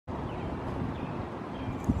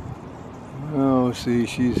Oh, see,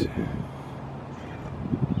 she's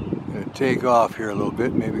gonna take off here a little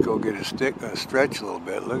bit. Maybe go get a stick and stretch a little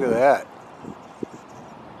bit. Look at that.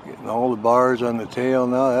 Getting all the bars on the tail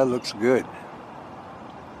now. That looks good.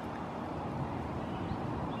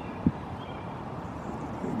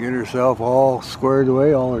 Get herself all squared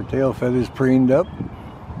away, all her tail feathers preened up.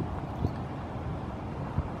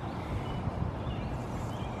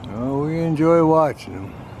 Oh, we enjoy watching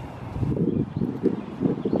them.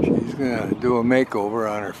 She's gonna do a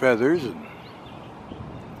makeover on her feathers, and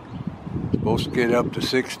supposed to get up to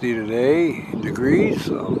 60 today degrees,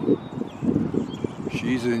 so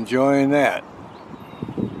she's enjoying that.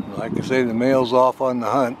 Like I say, the male's off on the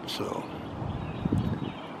hunt, so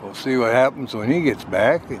we'll see what happens when he gets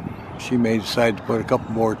back, and she may decide to put a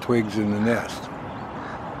couple more twigs in the nest.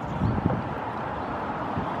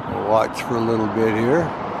 We'll watch for a little bit here.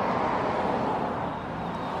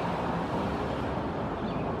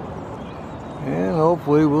 And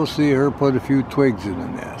hopefully we'll see her put a few twigs in the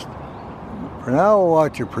nest. For now, we'll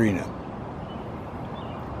watch her preen up.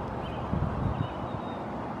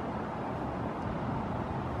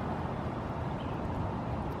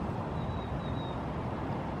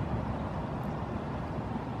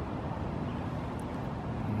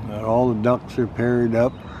 All the ducks are paired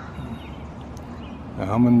up. The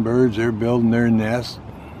hummingbirds are building their nest.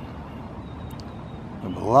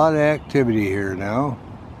 There's a lot of activity here now.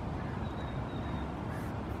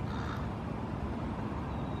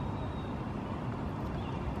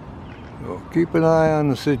 So keep an eye on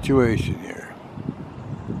the situation here.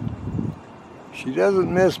 She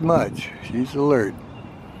doesn't miss much. She's alert.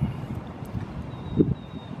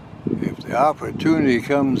 If the opportunity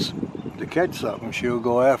comes to catch something, she'll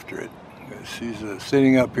go after it. She's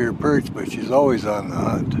sitting up here perched, but she's always on the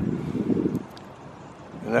hunt.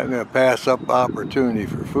 They're not going to pass up opportunity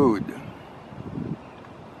for food.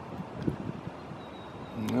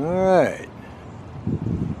 Alright.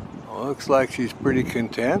 Well, looks like she's pretty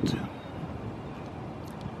content.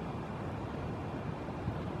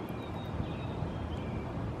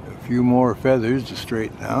 A few more feathers to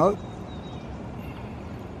straighten out.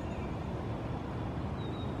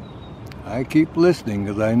 I keep listening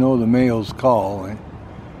because I know the males call. And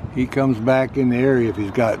he comes back in the area. If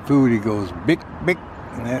he's got food, he goes bick, bick,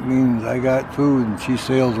 and that means I got food, and she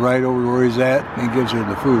sails right over to where he's at and he gives her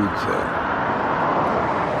the food. So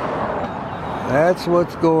that's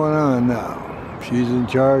what's going on now. She's in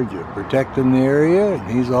charge of protecting the area, and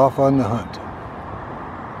he's off on the hunt.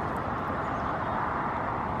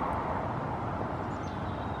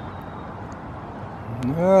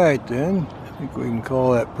 Alright then. I think we can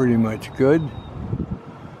call that pretty much good.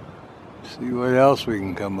 See what else we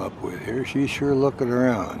can come up with here. She's sure looking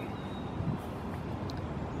around.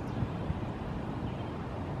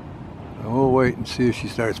 And we'll wait and see if she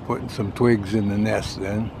starts putting some twigs in the nest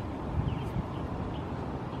then.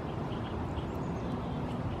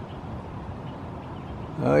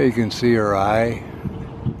 Oh, you can see her eye.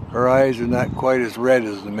 Her eyes are not quite as red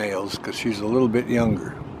as the male's because she's a little bit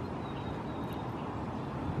younger.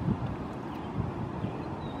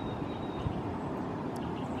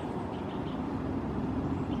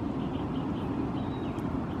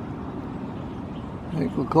 I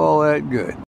think we'll call that good.